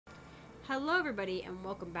Hello everybody and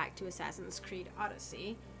welcome back to Assassin's Creed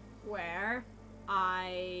Odyssey, where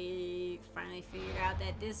I finally figured out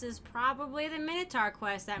that this is probably the Minotaur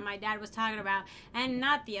quest that my dad was talking about and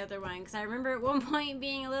not the other one, because I remember at one point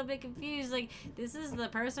being a little bit confused, like, this is the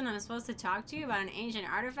person I'm supposed to talk to about an ancient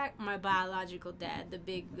artifact? My biological dad, the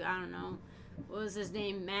big, I don't know, what was his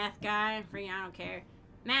name, math guy? Freaking, I don't care.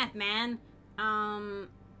 Math man.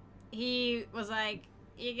 He was like,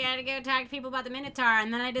 you gotta go talk to people about the Minotaur,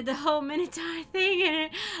 and then I did the whole Minotaur thing,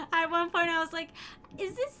 and at one point I was like,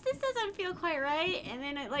 this doesn't feel quite right, and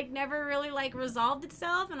then it like never really like resolved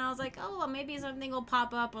itself, and I was like, oh well, maybe something will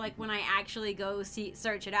pop up like when I actually go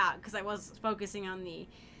search it out, because I was focusing on the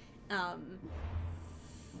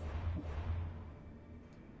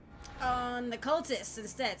cultists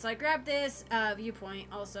instead. So I grabbed this viewpoint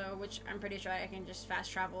also, which I'm pretty sure I can just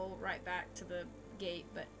fast travel right back to the gate,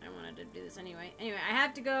 but I wanted to do this anyway. Anyway, I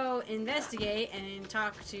have to go investigate and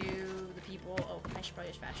talk to the people. Oh, I should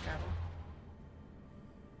probably just fast travel.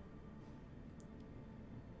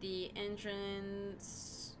 The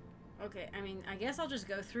entrance. Okay, I mean, I guess I'll just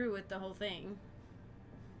go through with the whole thing.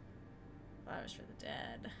 Flowers for the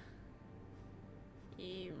dead.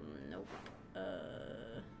 Nope.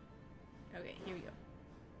 Okay, here we go.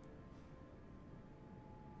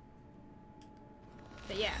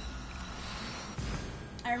 But yeah.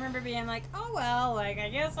 I remember being like, oh well, like, I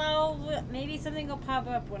guess maybe something will pop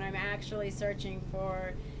up when I'm actually searching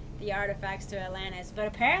for the artifacts to Atlantis. But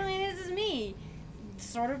apparently this is me,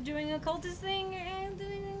 sort of doing a cultist thing and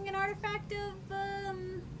doing an artifact of,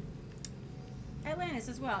 Atlantis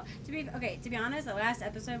as well. To be honest, the last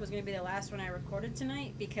episode was going to be the last one I recorded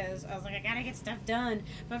tonight, because I was like, I gotta get stuff done.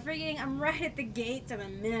 But freaking, I'm right at the gate to the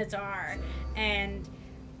Minotaur, and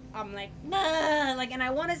I'm like, nah! Like, and I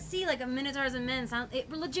want to see, like, a Minotaurs and Men.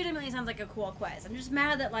 It legitimately sounds like a cool quest. I'm just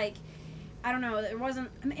mad that, like, I don't know, there wasn't,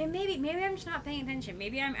 and maybe I'm just not paying attention.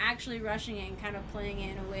 Maybe I'm actually rushing it and kind of playing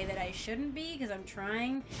it in a way that I shouldn't be, because I'm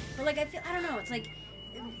trying. But, like, I don't know, it's like,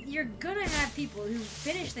 you're gonna have people who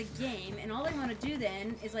finish the game, and all they want to do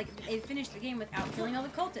then is, like, they finish the game without killing all the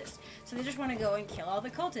cultists. So they just want to go and kill all the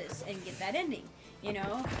cultists and get that ending, you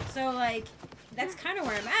know? So, like, that's kind of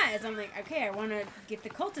where I'm at, is I'm like, okay, I want to get the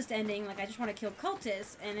cultist ending, like, I just want to kill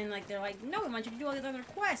cultists, and then, like, they're like, no, we want you to do all these other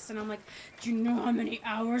quests, and I'm like, do you know how many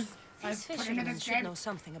hours These fishermen should know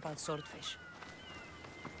something about swordfish.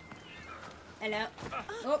 Hello?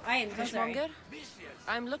 Oh, I am so sorry. Fishmonger?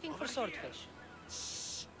 I'm looking for swordfish.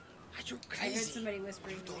 Are you I crazy? heard somebody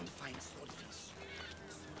whispering You to me. don't find swordfish.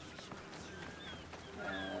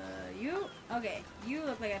 You? Okay, you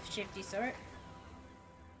look like a shifty sort.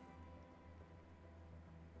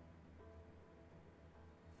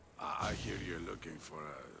 I hear you're looking for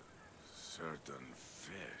a certain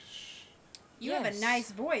fish. You have a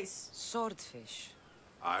nice voice. Swordfish.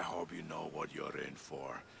 I hope you know what you're in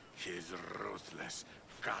for. He's ruthless.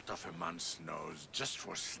 Cut off a man's nose just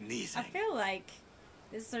for sneezing. I feel like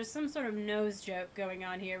there's some sort of nose joke going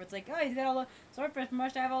on here. It's like, oh, he's got a swordfish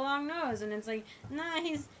must have a long nose, and it's like, nah,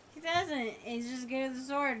 he doesn't. He's just good at the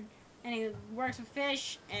sword, and he works with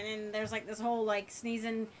fish. And then there's like this whole like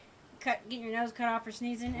sneezing, getting your nose cut off for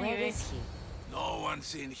sneezing. Where Anyway. is he? No one's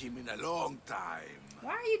seen him in a long time.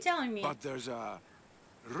 Why are you telling me? But there's a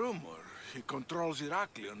rumor he controls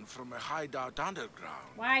Heraklion from a hideout underground.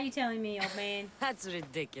 Why are you telling me, old man? That's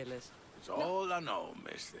ridiculous. It's all I know,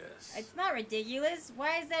 mistress. It's not ridiculous.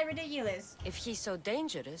 Why is that ridiculous? If he's so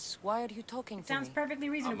dangerous, why are you talking It to sounds me? perfectly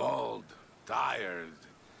I'm reasonable. old, tired,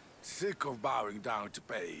 sick of bowing down to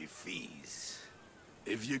pay fees.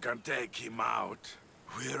 If you can take him out,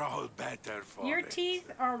 we're all better for Your it.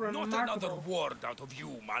 teeth are remarkable. Not another word out of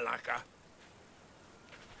you, Malaka.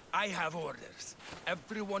 I have orders.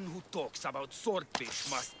 Everyone who talks about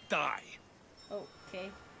swordfish must die. Oh,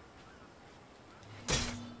 okay.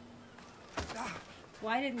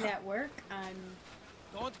 Why didn't that work?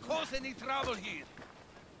 Don't cause any trouble here.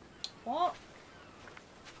 Well,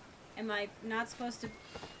 am I not supposed to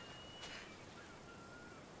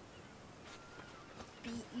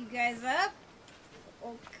beat you guys up?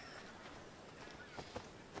 Okay.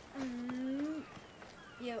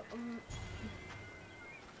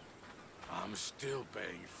 I'm still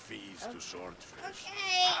paying fees to swordfish.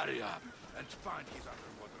 Okay. Hurry up and find his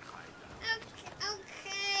underwater hideout.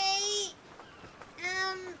 Okay.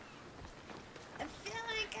 I feel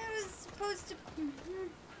like I was supposed to.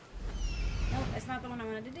 Nope, that's not the one I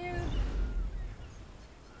wanted to do.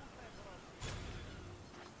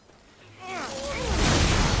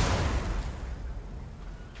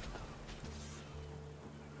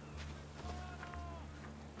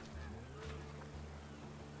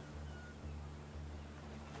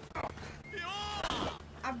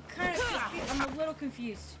 I'm kind of confused. I'm a little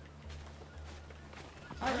confused.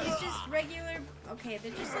 Are these just regular? Okay,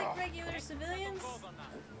 they're just like regular civilians.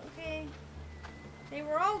 Okay. They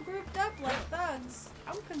were all grouped up like thugs.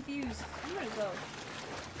 I'm confused. I'm gonna go.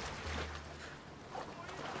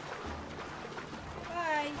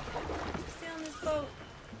 Bye. Stay on this boat.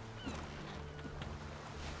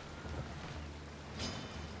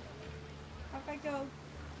 Off I go.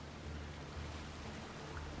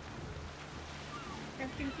 I'm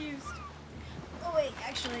confused. Oh wait,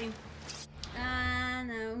 actually.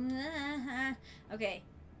 No. Okay.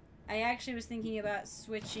 I actually was thinking about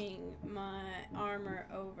switching my armor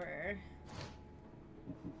over.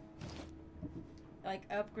 Like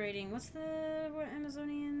upgrading. What's the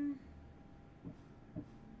Amazonian?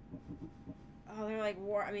 Oh, they're like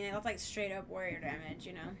I mean, they look like straight up warrior damage,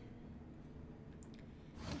 you know.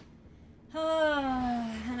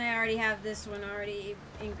 Oh, and I already have this one already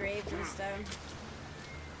engraved and stuff.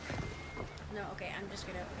 No, okay, I'm just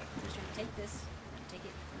gonna take this. Take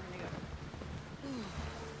it. I'm gonna go.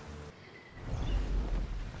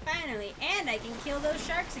 Finally, and I can kill those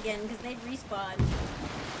sharks again because they've respawned.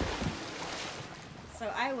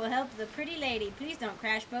 So I will help the pretty lady. Please don't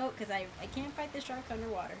crash boat because I can't fight the shark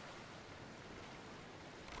underwater.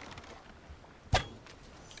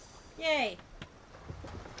 Yay!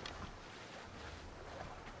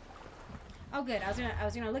 Oh good, I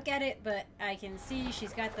was gonna look at it, but I can see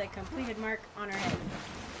she's got the completed mark on her head.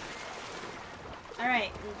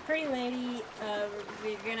 Alright, pretty lady,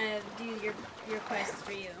 we're gonna do your quest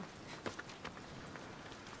for you.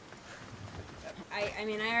 I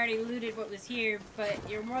mean, I already looted what was here, but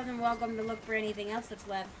you're more than welcome to look for anything else that's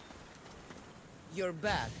left. You're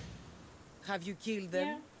back. Have you killed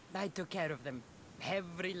them? Yeah. I took care of them.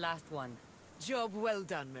 Every last one. Job well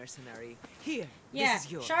done, mercenary. Here, Yeah, this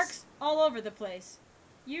is yours. sharks all over the place.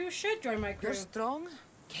 You should join my crew. You're strong,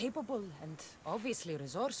 capable, and obviously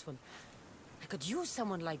resourceful. I could use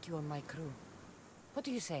someone like you on my crew. What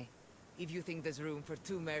do you say? If you think there's room for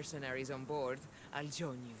 2 mercenaries on board, I'll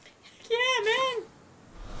join you. Yeah,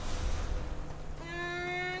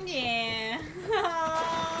 man. Yeah.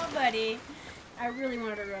 Oh, buddy. I really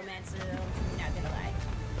wanted a romance, though. Not gonna lie.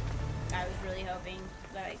 I was really hoping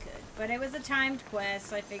that I could. But it was a timed quest,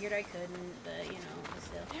 so I figured I couldn't, but, you know,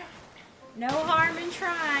 still. No harm in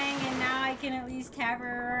trying, and now I can at least have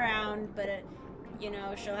her around, but, you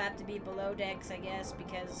know, she'll have to be below decks, I guess,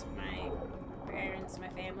 because my parents, my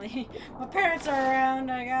family, my parents are around.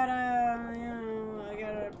 I gotta, you know, I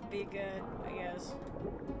gotta be good, I guess.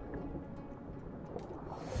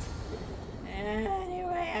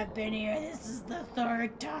 Anyway, I've been here. This is the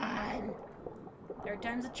 3rd time. 3rd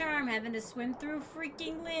time's a charm, having to swim through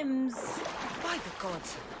freaking limbs. By the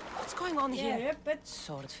gods, what's going on Yeah, here? but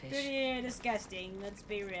Swordfish. pretty disgusting, let's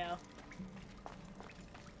be real.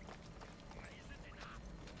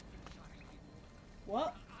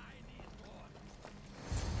 What?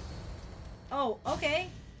 Oh, okay.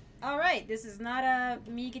 Alright, this is not a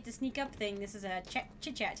me get to sneak up thing. This is a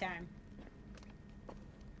chit-chat time.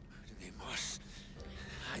 Deimos,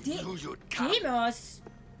 I knew you'd come. Deimos!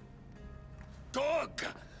 Dog!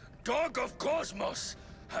 Dog of Cosmos!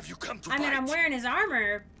 Have you come to I mean, bite? I'm wearing his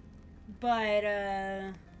armor, but,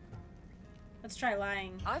 let's try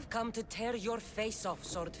lying. I've come to tear your face off,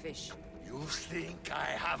 Swordfish. You think I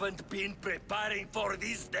haven't been preparing for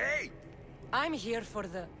this day? I'm here for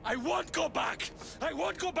the... I won't go back! I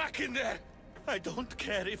won't go back in there! I don't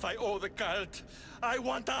care if I owe the cult. I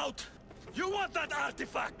want out! You want that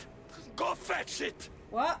artifact? Go fetch it!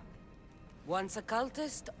 What? Once a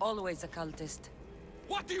cultist, always a cultist.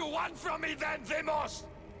 What do you want from me then, Deimos?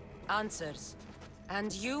 Answers.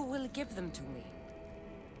 And you will give them to me.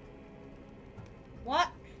 What?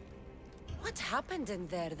 What happened in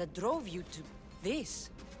there that drove you to this?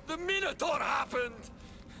 The Minotaur happened!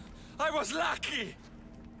 I was lucky!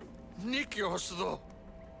 Nikios, though.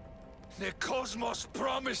 The Cosmos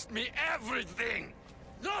promised me everything!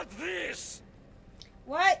 Not this!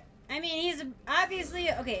 What? I mean, he's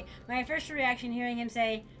obviously... Okay, my first reaction hearing him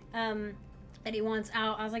say, that he wants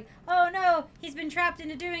out, I was like, oh no, he's been trapped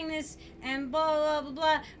into doing this, and blah, blah, blah,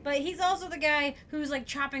 blah. But he's also the guy who's, like,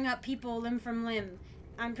 chopping up people limb from limb.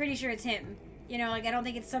 I'm pretty sure it's him. You know, like, I don't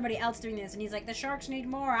think it's somebody else doing this. And he's like, the sharks need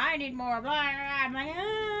more, I need more, blah, blah, blah. I'm like,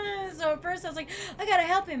 ah. So at first I was like, I gotta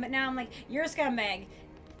help him. But now I'm like, you're a scumbag.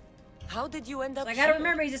 How did you end up So I gotta here?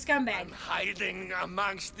 remember he's a scumbag. I'm hiding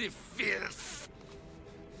amongst the filth.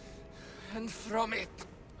 And from it,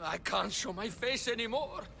 I can't show my face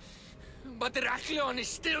anymore. But Heraklion is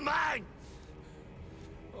still mine.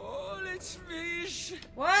 All its fish.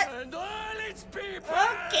 What? And all its people.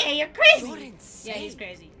 Okay, you're crazy. You're insane. Yeah, he's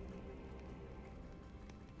crazy.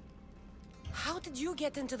 did you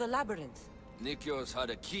get into the labyrinth? Nikios had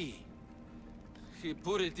a key. He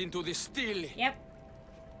put it into the steel. Yep.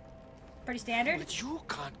 Pretty standard. But you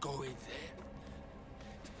can't go in there.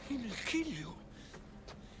 He'll kill you.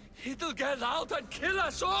 It'll get out and kill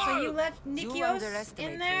us all! So you left You Nikios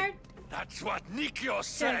underestimate in there me. That's what Nikios to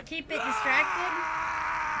said! keep it distracted?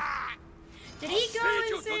 Ah! Did he I'll go feed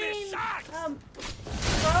you to the insane sharks!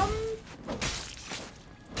 from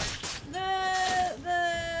the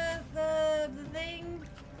thing?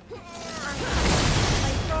 Like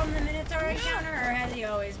from the Minotaur encounter, or has he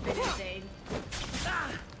always been insane?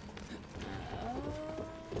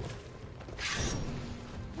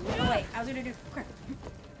 Oh wait, I was gonna do crap.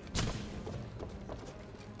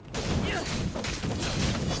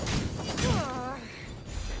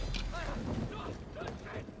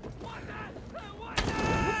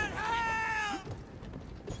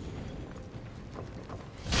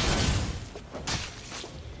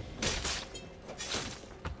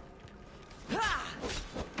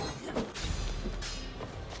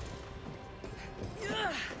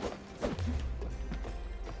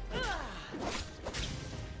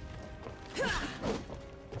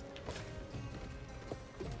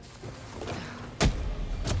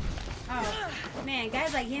 Man,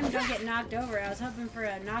 guys like him don't get knocked over. I was hoping for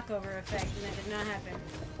a knockover effect, and that did not happen.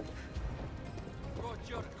 Brought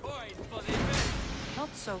your coin for the event.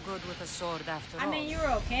 Not so good with a sword after all. I mean, you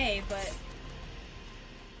were okay, but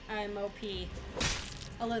I'm OP.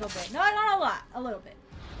 A little bit. No, not a lot. A little bit.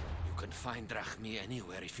 You can find Drachmi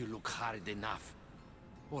anywhere if you look hard enough.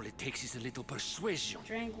 All it takes is a little persuasion.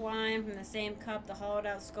 Drank wine from the same cup. The hollowed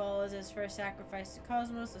out skull is his first sacrifice to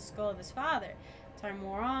Cosmos, the skull of his father. Time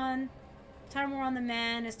wore on. Time wore on the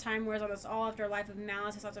man, as time wears on us all after a life of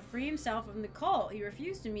malice, he sought to free himself from the cult. He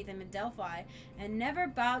refused to meet them in Delphi, and never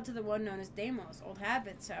bowed to the one known as Deimos. Old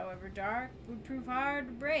habits, however dark, would prove hard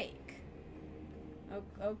to break.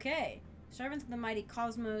 Okay. Servants of the mighty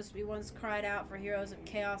Cosmos, we once cried out for heroes of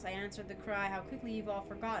chaos. I answered the cry, how quickly you've all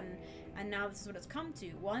forgotten. And now this is what it's come to.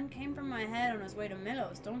 One came from my head on his way to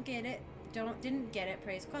Melos. Didn't get it,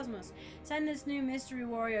 praise Cosmos. Send this new mystery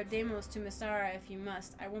warrior Deimos to Messara if you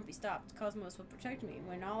must. I won't be stopped. Cosmos will protect me.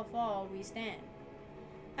 When all fall, we stand.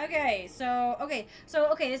 Okay, so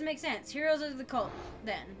this makes sense. Heroes of the cult,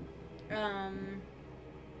 then.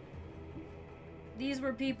 These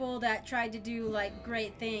were people that tried to do, like,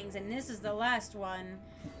 great things, and this is the last one.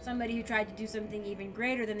 Somebody who tried to do something even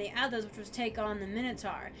greater than the others, which was take on the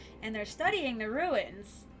Minotaur. And they're studying the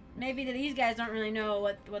ruins. Maybe these guys don't really know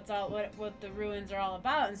what the ruins are all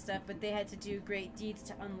about and stuff, but they had to do great deeds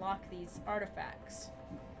to unlock these artifacts.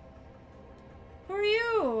 Who are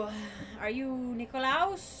you? Are you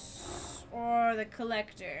Nikolaos or the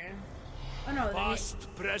Collector? Oh no,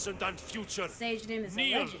 Past, present, and future. Sage name is a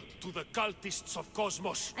Kneel legend. to the cultists of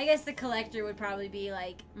Cosmos. I guess the Collector would probably be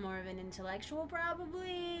like more of an intellectual,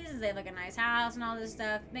 probably, since they have like a nice house and all this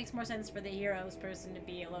stuff. Makes more sense for the heroes person to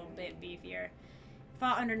be a little bit beefier.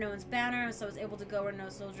 Fought under no one's banner, so was able to go where no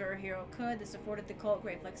soldier or hero could. This afforded the cult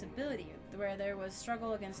great flexibility. Where there was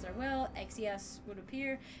struggle against their will, Exias would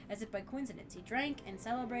appear as if by coincidence. He drank and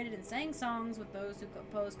celebrated and sang songs with those who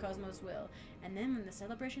opposed Cosmos' will. And then when the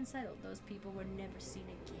celebration settled, those people were never seen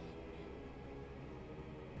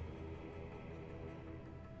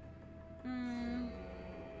again.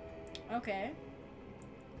 Okay.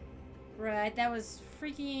 Right, that was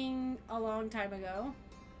freaking a long time ago.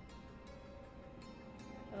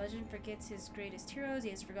 The legend forgets his greatest heroes. He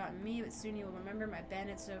has forgotten me, but soon he will remember. My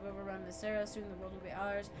bandits have overrun Messara. Soon the world will be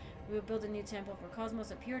ours. We will build a new temple for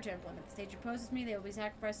Cosmos, a pure temple. And if the stage opposes me, there will be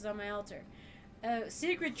sacrifices on my altar.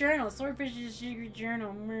 Secret journal. Swordfish's secret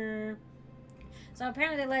journal. Mrr. So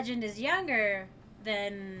apparently the legend is younger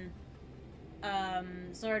than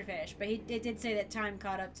Swordfish, but it did say that time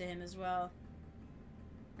caught up to him as well.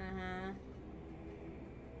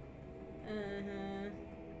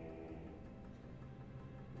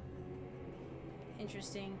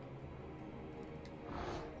 Interesting.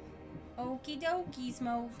 Okie dokie,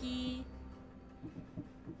 Smokey.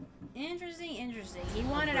 Interesting. He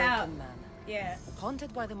wanted out. Man. Yeah.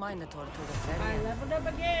 Haunted by the Minotaur to the very I end. leveled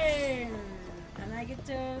up again! And I get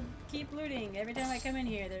to keep looting. Every time I come in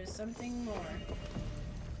here, there's something more.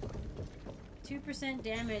 2%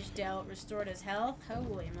 damage dealt, restored as health.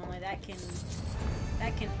 Holy moly, that can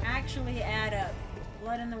actually add up.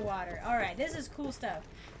 Blood in the water. Alright, this is cool stuff.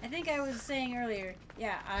 I think I was saying earlier,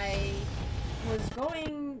 yeah, I was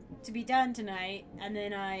going to be done tonight, and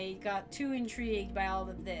then I got too intrigued by all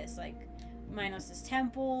of this, like Minos'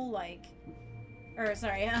 temple,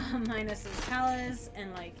 Minos' palace,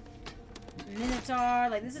 and like Minotaur,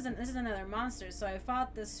 like this is another monster. So I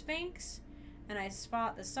fought the Sphinx, and I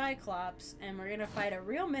spot the Cyclops, and we're gonna fight a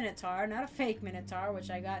real Minotaur, not a fake Minotaur, which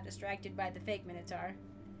I got distracted by the fake Minotaur.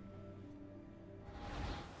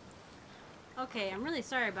 Okay, I'm really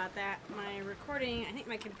sorry about that. My recording, I think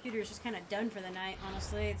my computer's just kind of done for the night,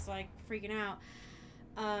 honestly. It's like freaking out.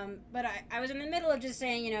 But I was in the middle of just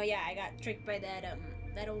saying, you know, yeah, I got tricked by that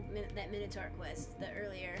Minotaur quest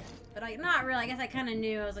earlier. But not really. I guess I kind of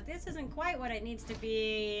knew. I was like, this isn't quite what it needs to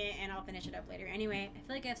be, and I'll finish it up later. Anyway, I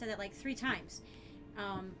feel like I've said that like 3 times.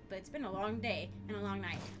 But it's been a long day and a long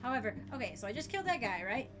night. However, okay, so I just killed that guy,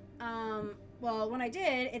 right? Well, when I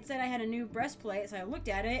did, it said I had a new breastplate, so I looked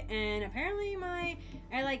at it, and apparently I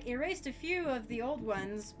like erased a few of the old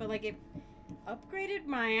ones, but like it upgraded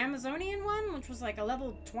my Amazonian one, which was like a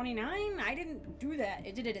level 29. I didn't do that.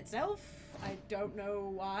 It did it itself. I don't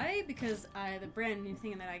know why, because the brand new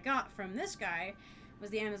thing that I got from this guy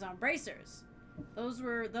was the Amazon bracers. Those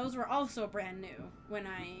were also brand new when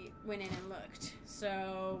I went in and looked.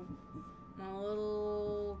 So I'm a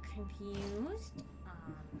little confused.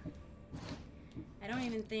 I don't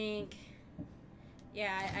even think.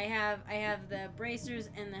 Yeah, I have the bracers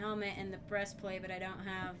and the helmet and the breastplate, but I don't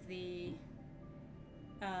have the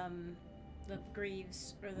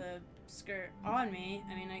greaves or the skirt on me.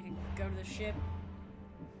 I mean, I could go to the ship,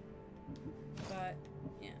 but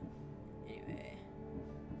yeah. Anyway,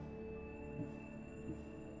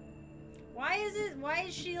 why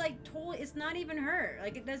is she like totally? It's not even her.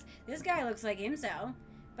 Like it does. This guy looks like himself.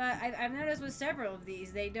 But I've noticed with several of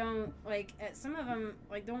these, they don't, like, some of them,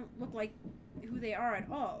 like, don't look like who they are at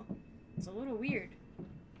all. It's a little weird.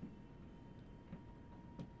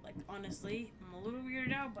 Like, honestly, I'm a little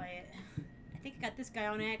weirded out by it. I think I got this guy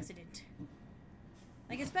on accident.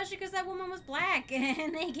 Like, especially because that woman was black,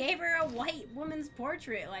 and they gave her a white woman's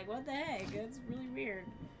portrait. Like, what the heck? That's really weird.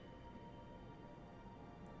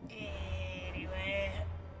 Anyway,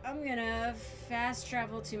 I'm gonna fast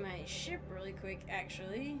travel to my ship really quick,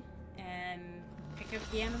 actually, and pick up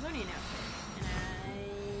the Amazonian outfit.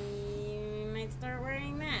 And I might start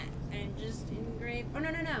wearing that and just engrave. Oh,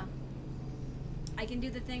 no. I can do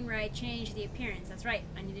the thing where I change the appearance. That's right.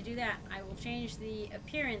 I need to do that. I will change the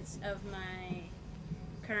appearance of my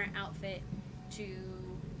current outfit to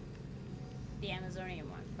the Amazonian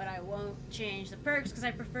one. But I won't change the perks because I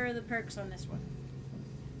prefer the perks on this one.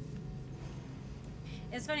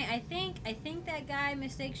 It's funny, I think that guy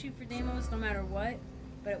mistakes you for Deimos no matter what,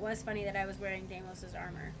 but it was funny that I was wearing Deimos'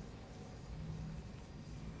 armor.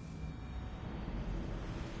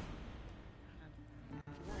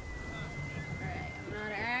 Alright, I'm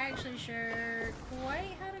not actually sure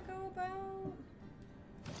quite how to go about.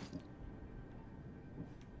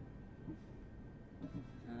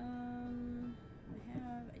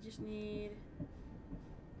 I just need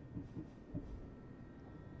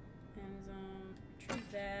Amazon.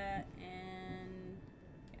 That, and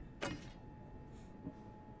yeah.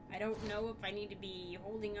 I don't know if I need to be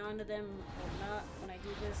holding on to them or not when I do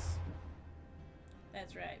this.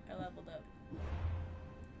 That's right, I leveled up.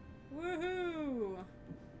 Woohoo!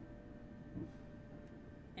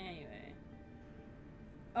 Anyway.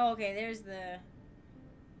 Oh, okay, there's the...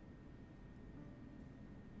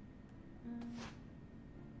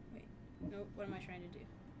 wait, nope, what am I trying to do?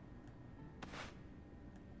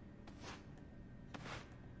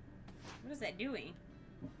 What is that doing?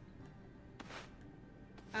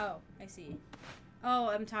 Oh, I see. Oh,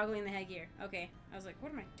 I'm toggling the headgear. Okay. I was like,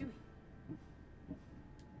 what am I doing?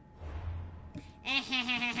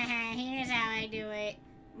 Here's how I do it.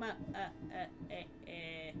 What?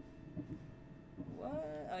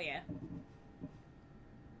 Oh, yeah.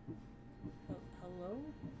 Hello?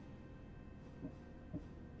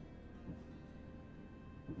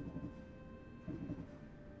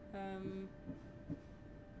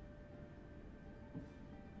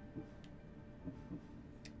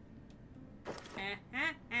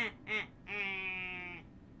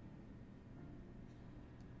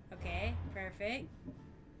 Okay, perfect.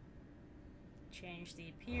 Change the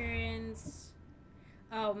appearance.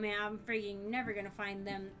 Oh man, I'm freaking never gonna find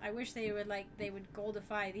them. I wish they would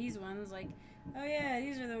goldify these ones. Like, oh yeah,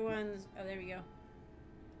 these are the ones. Oh, there we go.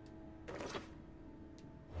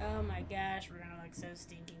 Oh my gosh, we're gonna look so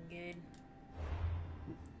stinking good.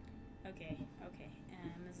 Okay.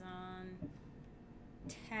 Amazon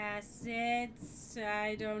tassets.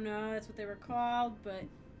 I don't know. That's what they were called, but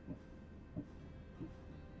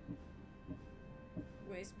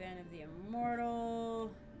waistband of the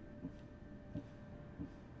immortal.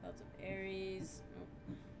 Belt of Ares. Oh.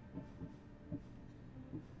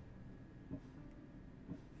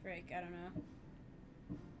 Frick, I don't know.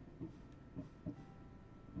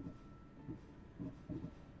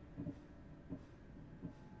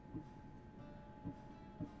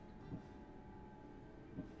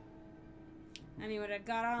 I mean, what I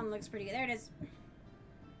got on looks pretty good. There it is.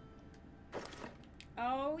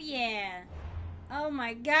 Oh, yeah. Oh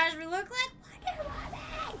my gosh, we look like Wonder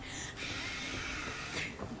Woman!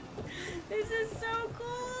 This is so cool!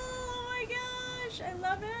 Oh my gosh, I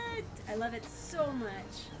love it! I love it so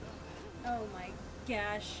much. Oh my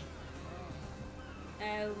gosh.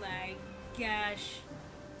 Oh my gosh.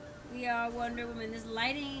 We are Wonder Woman. This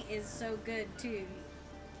lighting is so good too.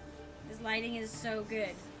 This lighting is so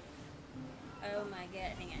good. Oh my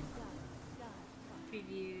god, hang on.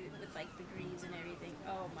 Preview with like the greens and everything.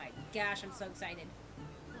 Oh my gosh, I'm so excited.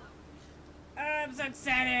 I'm so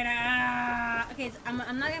excited. Okay, I'm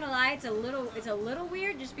not gonna lie, it's a little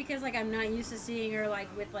weird just because like I'm not used to seeing her like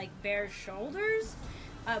with like bare shoulders.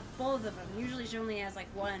 Both of them. Usually she only has like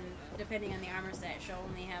one, depending on the armor set, she'll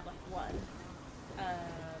only have like one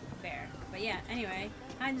bare. But yeah, anyway,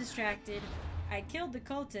 I'm distracted. I killed the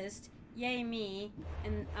cultist. Yay me.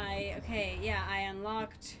 And I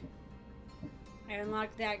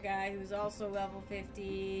unlocked that guy who's also level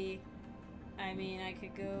 50. I mean, I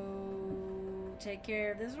could go take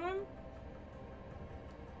care of this one.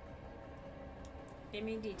 Give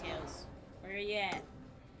me details. Where are you at?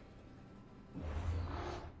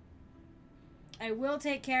 I will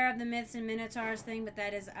take care of the myths and minotaurs thing, but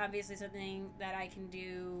that is obviously something that I can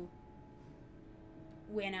do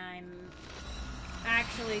when I'm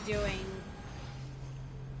actually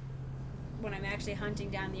hunting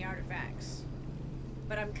down the artifacts.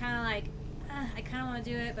 But I'm kind of like, I kind of want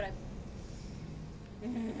to do it, but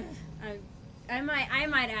I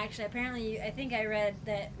might actually. Apparently, I think I read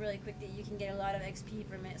that really quick that you can get a lot of XP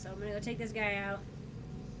from it. So I'm gonna go take this guy out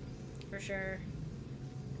for sure,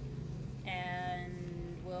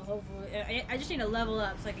 and we'll hopefully. I just need to level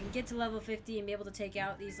up so I can get to level 50 and be able to take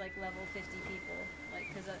out these like level 50 people, like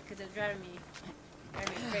because they're driving me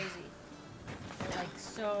crazy. They're like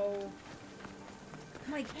so. Oh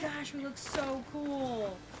my gosh, we look so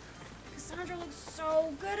cool. Cassandra looks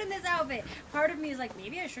so good in this outfit. Part of me is like,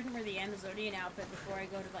 maybe I shouldn't wear the Amazonian outfit before I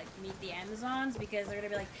go to like meet the Amazons, because they're gonna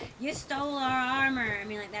be like, you stole our armor. I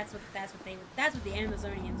mean, like that's what the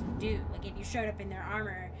Amazonians would do. Like if you showed up in their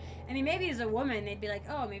armor. I mean, maybe as a woman they'd be like,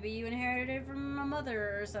 oh, maybe you inherited it from a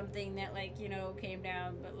mother or something that like, you know, came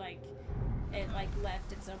down, but like it like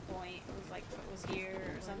left at some point. It was like what was here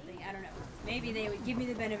or something. I don't know. Maybe they would give me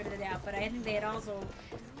the benefit of the doubt, but I think they'd also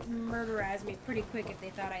murderized me pretty quick if they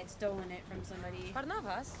thought I'd stolen it from somebody.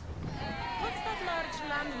 Barnabas? What's that large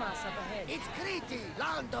landmass up ahead? It's Crete,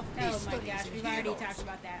 land of Oh mysteries my gosh, and we've already heroes. talked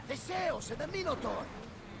about that. The Zeus and the Minotaur.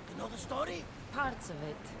 You know the story? Parts of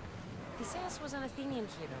it. Theseus was an Athenian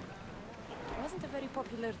hero. It wasn't a very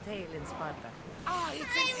popular tale in Sparta. Ah, it's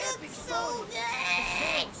an epic story. The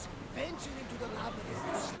Zeus ventured into the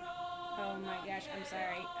labyrinth. Oh my gosh, I'm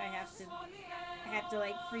sorry. I have to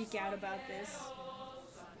like freak out about this.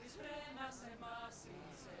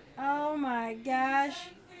 Oh my gosh.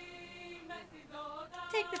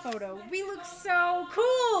 Take the photo. We look so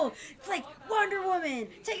cool. It's like Wonder Woman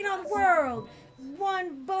taking on the world.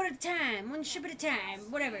 One boat at a time, one ship at a time,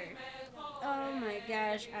 whatever. Oh my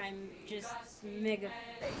gosh, I'm just mega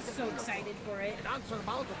so excited for it. An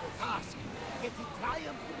unsurmountable task. Yet he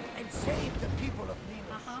triumphed and saved the people of Minos.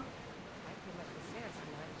 Uh-huh. I feel like Theseus and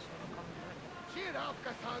I should have come earlier. Cheer up,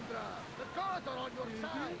 Cassandra. The gods are on your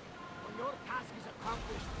side. When your task is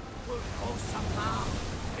accomplished, we'll go somehow.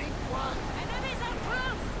 Drink one. Enemies are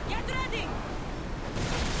close! Get ready!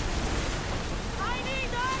 I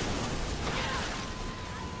need us!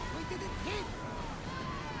 We didn't hit.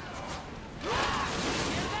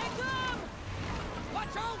 Here they come!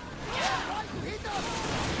 Watch out! Try to hit us.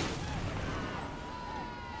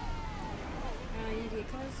 You need to get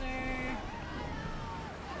closer.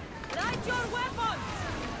 Light your weapons!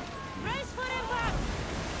 Brace for impact!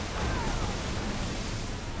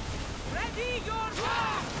 Ready your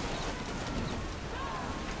back!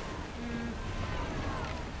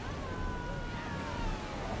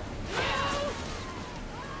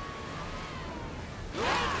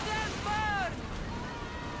 Make them burn!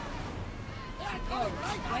 Oh,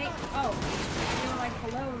 wait. Oh, they were like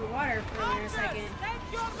below the water for a second. Take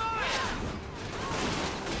your mark!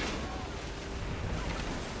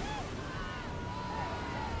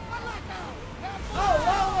 Oh,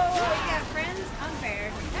 whoa. You got friends? Unfair.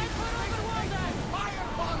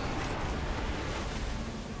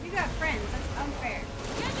 You got friends. That's unfair.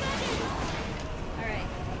 Get ready! Alright.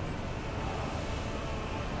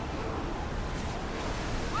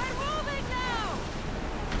 We're moving now!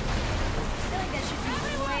 I feel like that should do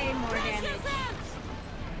way more Brace damage. yourselves!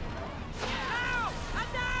 Now!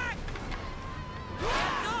 Attack!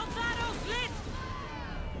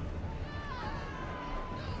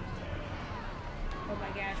 Oh my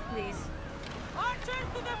gosh, please. Archers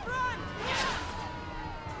to the front!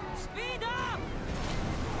 Speed up!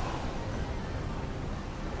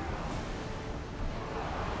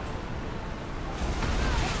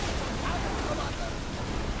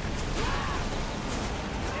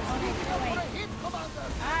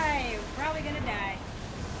 I'm probably gonna die.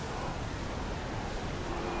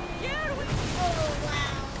 Here we Oh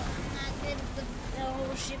wow, I'm not good at the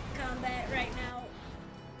whole ship combat right now.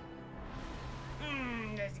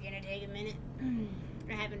 That's gonna take a minute.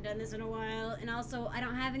 I haven't done this in a while, and also I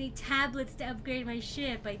don't have any tablets to upgrade my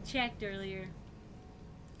ship. I checked earlier.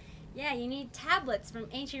 Yeah, you need tablets from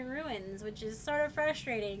ancient ruins, which is sort of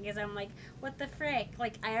frustrating because I'm like, what the frick?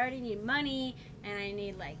 Like, I already need money, and I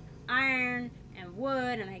need like iron and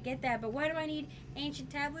wood, and I get that, but why do I need ancient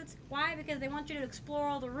tablets? Why? Because they want you to explore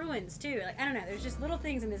all the ruins too. Like, I don't know, there's just little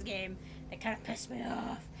things in this game that kind of piss me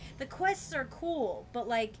off. The quests are cool, but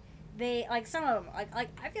like they like some of them, like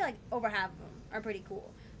I feel like over half of them are pretty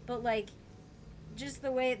cool, but like just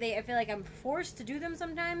the way I feel like I'm forced to do them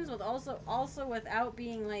sometimes, with also without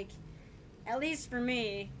being like, at least for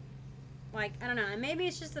me, like, I don't know, and maybe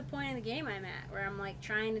it's just the point in the game I'm at, where I'm like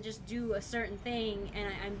trying to just do a certain thing, and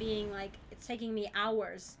I'm being like, it's taking me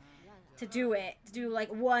hours to do it, to do like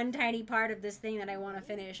one tiny part of this thing that I want to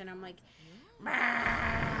finish, and I'm like,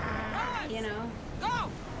 you know? go!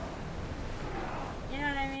 You know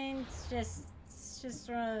what I mean? It's just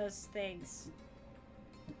one of those things.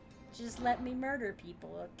 Just let me murder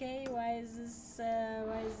people, okay? Why is this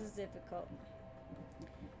difficult?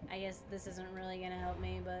 I guess this isn't really gonna help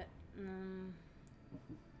me, but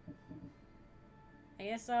I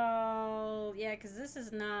guess yeah, because this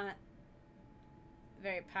is not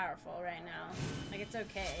very powerful right now. Like, it's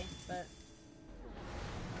okay, but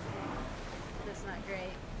it's not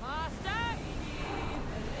great.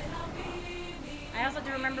 I also have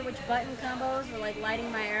to remember which button combos were like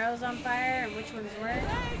lighting my arrows on fire and which ones weren't.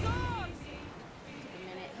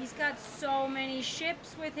 He's got so many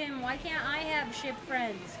ships with him. Why can't I have ship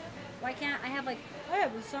friends? Why can't I have like, I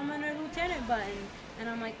have a summon a lieutenant button? And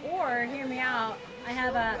I'm like, or, hear me out, I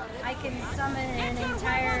can summon an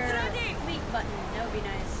entire fleet button. That would be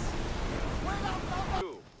nice.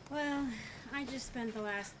 Well, I just spent the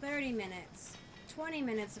last 30 minutes, 20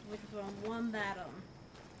 minutes of which was on one battle.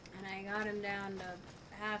 And I got him down to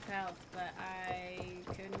half health, but I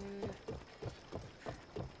couldn't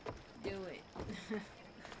do it.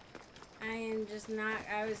 I am just not,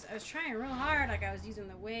 I was trying real hard, like I was using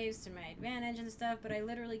the waves to my advantage and stuff, but I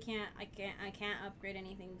literally can't upgrade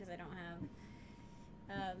anything because I don't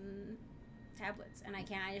have tablets, and I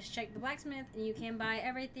just checked the blacksmith and you can buy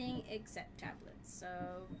everything except tablets, so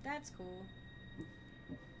that's cool,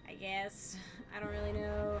 I guess. I don't really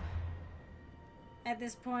know at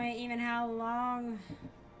this point even how long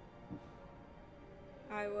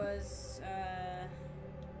I was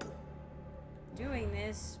doing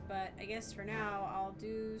this, but I guess for now I'll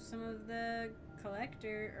do some of the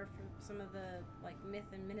collector, or for some of the like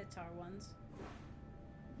myth and minotaur ones,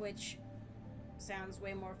 which sounds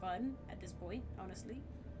way more fun at this point, honestly.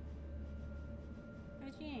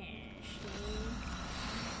 But yeah,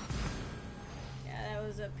 that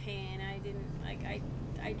was a pain. I didn't like,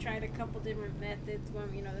 I tried a couple different methods,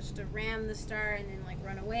 one, you know, just to ram the star and then like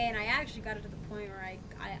run away, and I actually got it to the point where I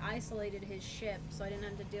isolated his ship, so I didn't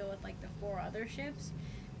have to deal with like the 4 other ships,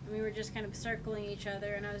 and we were just kind of circling each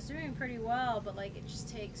other, and I was doing pretty well, but like it just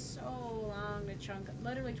takes so long to chunk,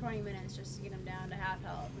 literally 20 minutes just to get him down to half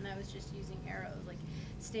health, and that was just using arrows, like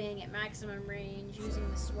staying at maximum range, using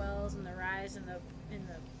the swells and the rise in the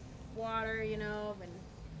water, you know, and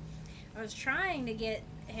I was trying to get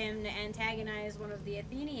him to antagonize one of the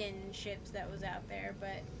Athenian ships that was out there,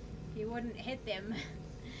 but he wouldn't hit them.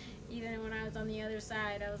 Even when I was on the other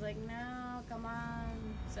side, I was like, no, come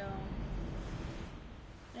on. So,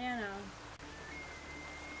 you know,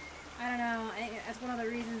 I don't know. I think that's one of the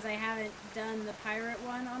reasons I haven't done the pirate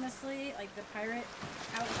one, honestly, like the pirate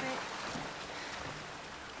outfit.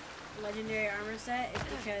 Legendary armor set is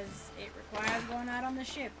because it requires going out on the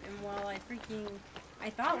ship, and while I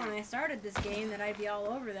thought when I started this game that I'd be all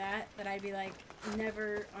over that I'd be like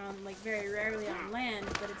never on, like very rarely on land,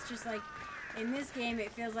 but it's just like in this game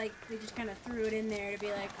it feels like they just kind of threw it in there to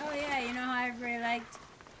be like, oh yeah, you know how everybody liked,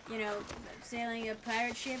 you know, sailing a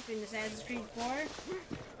pirate ship in Assassin's Creed 4?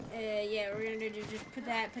 Yeah, we're gonna just put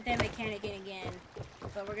that mechanic in again,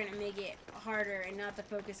 but we're gonna make it harder and not the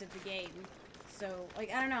focus of the game. So,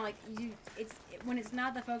 like, I don't know, like, when it's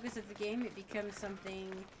not the focus of the game, it becomes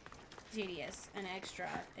something tedious and extra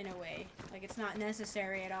in a way. Like, it's not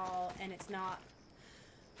necessary at all, and it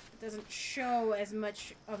doesn't show as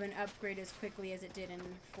much of an upgrade as quickly as it did in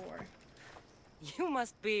 4. You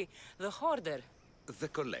must be the hoarder. The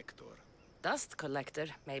collector. Dust collector,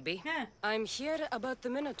 maybe. Huh. I'm here about the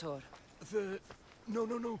Minotaur.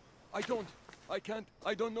 No. I can't.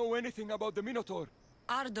 I don't know anything about the Minotaur.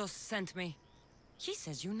 Ardos sent me. He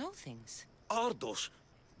says you know things. Ardos,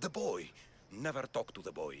 the boy. Never talk to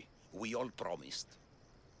the boy. We all promised.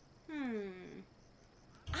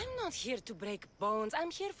 I'm not here to break bones. I'm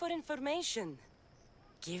here for information.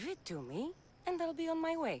 Give it to me, and I'll be on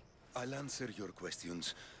my way. I'll answer your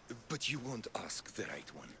questions, but you won't ask the right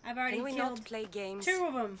one. I've already Can we killed not play games? 2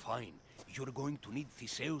 of them. Fine. You're going to need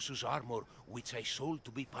Theseus's armor, which I sold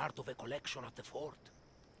to be part of a collection at the fort.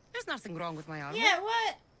 There's nothing wrong with my armor. Yeah,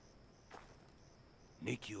 what?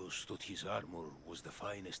 Nicias thought his armor was the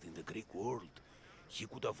finest in the Greek world. He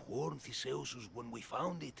could have worn Theseus's when we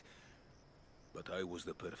found it, but I was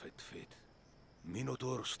the perfect fit.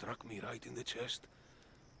 Minotaur struck me right in the chest.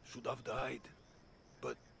 Should have died.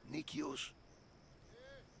 But Nicias...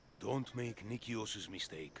 Don't make Nicias's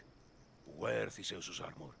mistake. Wear Theseus's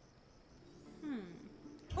armor.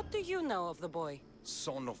 What do you know of the boy?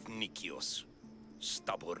 Son of Nicias.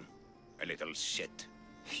 Stubborn. A little shit.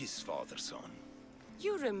 His father's son.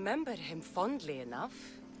 You remember him fondly enough,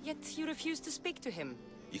 yet you refuse to speak to him.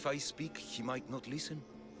 If I speak, he might not listen.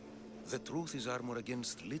 The truth is armor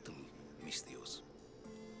against little, Misthios.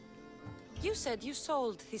 You said you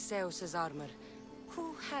sold Theseus's armor.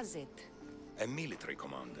 Who has it? A military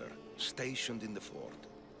commander, stationed in the fort.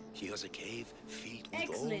 He has a cave filled with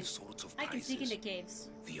all Excellent. sorts of I prizes. can sneak into caves.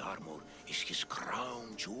 The armor is his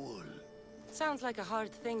crown jewel. Sounds like a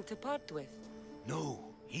hard thing to part with.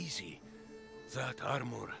 No, easy. That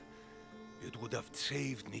armor, it would have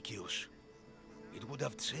saved Nicias. It would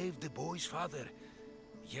have saved the boy's father.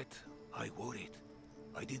 Yet, I wore it.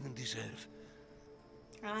 I didn't deserve.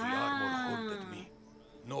 The armor haunted me.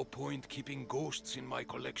 No point keeping ghosts in my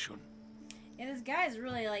collection. Yeah, this guy's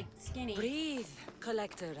really, like, skinny. Breathe,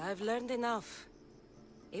 Collector. I've learned enough.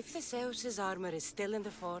 If Theseus's armor is still in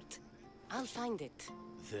the fort, I'll find it.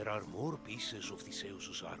 There are more pieces of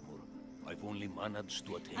Theseus's armor. I've only managed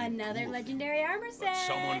to attain Another 2 of them. legendary armor set. But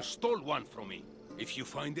someone stole one from me. If you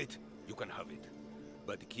find it, you can have it.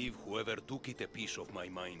 But give whoever took it a piece of my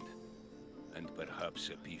mind. And perhaps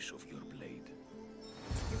a piece of your blade.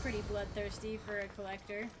 You're pretty bloodthirsty for a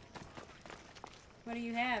collector. What do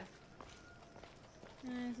you have?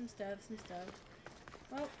 Some stuff.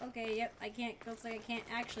 Well, okay, yep, I can't, looks like I can't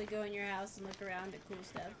actually go in your house and look around at cool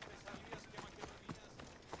stuff.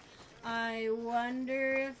 I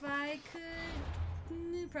wonder if I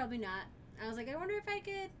could, probably not. I was like, I wonder if I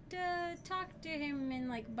could, talk to him and,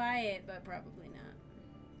 like, buy it, but probably not.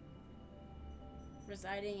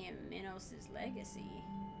 Residing in Minos' legacy.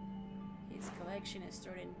 His collection is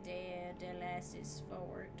stored in Dea de Las's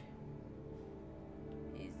Fort.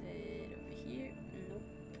 Is it over here? Nope.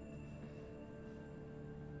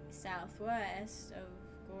 Southwest of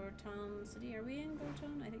Gorton City. Are we in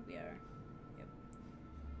Gorton? I think we are. Yep.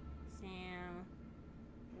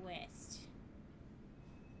 Southwest.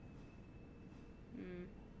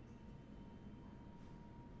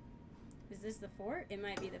 Is this the fort? It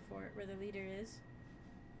might be the fort where the leader is.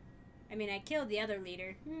 I mean, I killed the other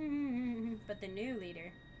leader. But the new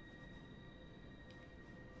leader.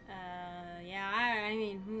 Yeah, I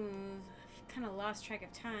mean, I've kind of lost track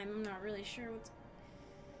of time. I'm not really sure what's...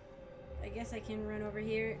 I guess I can run over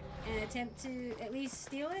here and attempt to at least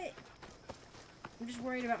steal it. I'm just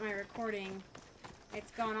worried about my recording.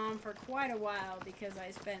 It's gone on for quite a while because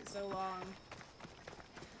I spent so long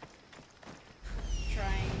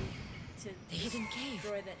trying to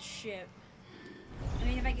destroy that ship. I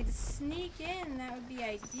mean, if I could sneak in, that would be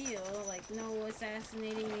ideal. Like, no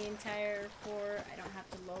assassinating the entire fort. I don't have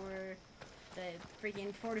to lower the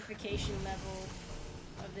freaking fortification level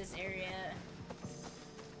of this area.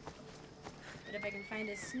 But if I can find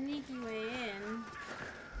a sneaky way in...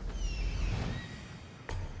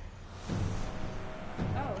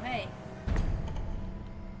 Oh, hey.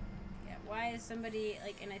 Yeah, why is somebody,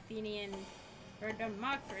 like, an Athenian or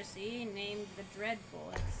democracy named the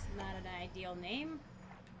Dreadful? It's not an ideal name.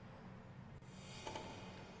 I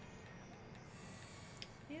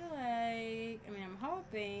feel like... I mean, I'm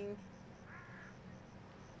hoping...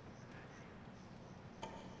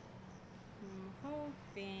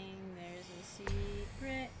 there's a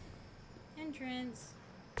secret entrance.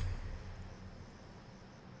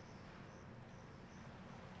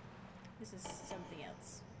 This is something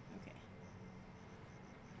else. Okay.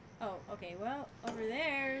 Oh, okay, well, over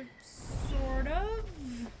there, sort of.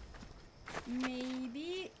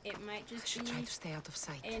 Maybe it might just be Try to stay out of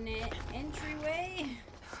sight. an entryway,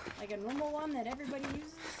 like a normal one that everybody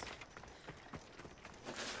uses.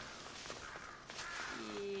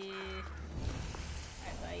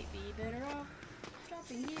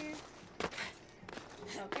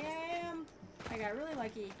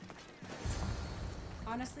 lucky.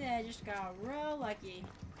 Honestly, I just got real lucky.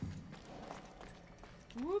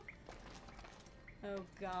 Whoop. Oh,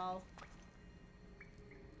 gall.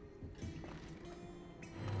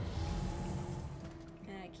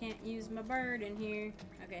 And I can't use my bird in here.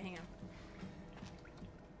 Okay, hang on.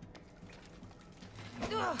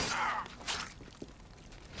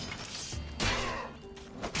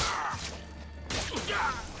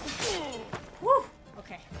 Woo!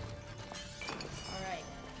 Okay. Alright.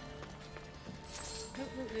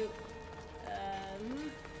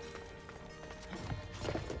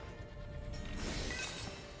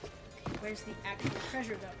 Where's the actual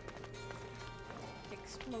treasure though?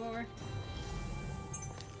 Explore.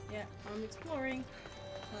 Yeah, I'm exploring.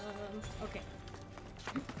 Okay.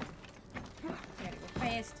 Gotta go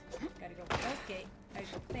fast. Gotta go. Okay. Gotta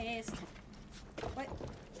go fast. What?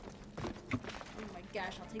 Oh my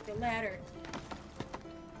gosh, I'll take the ladder.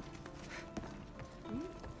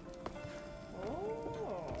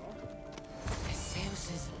 Oh. The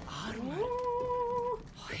Zeus's armor. Ooh.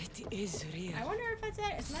 Oh, it is real. I wonder if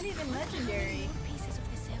it's not even legendary. More pieces of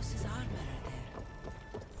the Zeus's armor are there.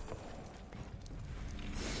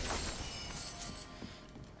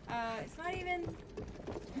 It's not even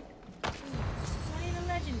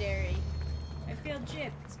legendary. I feel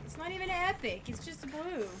gypped. It's not even epic. It's just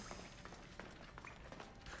blue.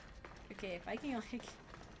 Okay, if I can like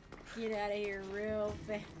get out of here real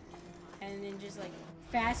fast and then just like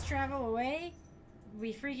fast travel away, would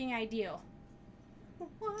be freaking ideal.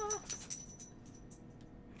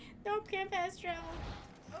 Nope, can't fast travel.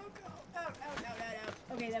 Oh, no.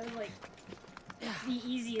 Oh. Okay, that was like the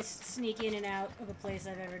easiest sneak in and out of a place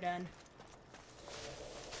I've ever done.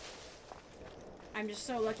 I'm just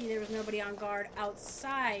so lucky there was nobody on guard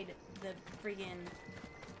outside the friggin'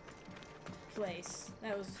 place.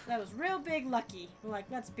 That was real big lucky. Like,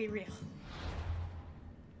 let's be real.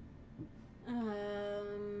 Okay.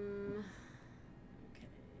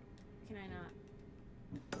 Can I not?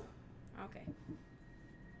 Okay.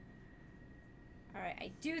 Alright,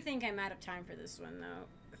 I do think I'm out of time for this one, though.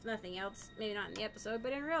 If nothing else, maybe not in the episode,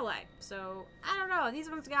 but in real life. So, I don't know. These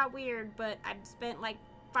ones got weird, but I've spent like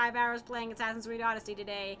 5 hours playing Assassin's Creed Odyssey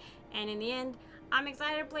today, and in the end, I'm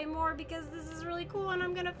excited to play more because this is really cool, and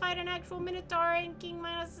I'm gonna fight an actual Minotaur in King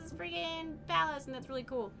Minos's friggin' palace, and that's really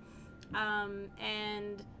cool.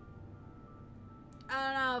 And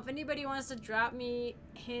I don't know, if anybody wants to drop me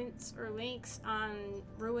hints or links on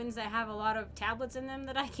ruins that have a lot of tablets in them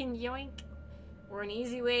that I can yoink, or an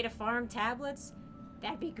easy way to farm tablets,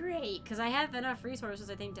 that'd be great, because I have enough resources,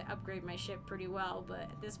 I think, to upgrade my ship pretty well, but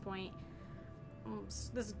at this point,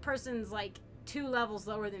 this person's like 2 levels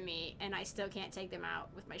lower than me, and I still can't take them out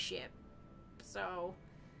with my ship. So,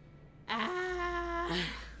 I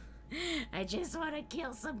just want to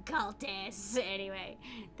kill some cultists. Anyway,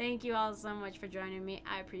 thank you all so much for joining me.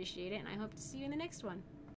 I appreciate it, and I hope to see you in the next one.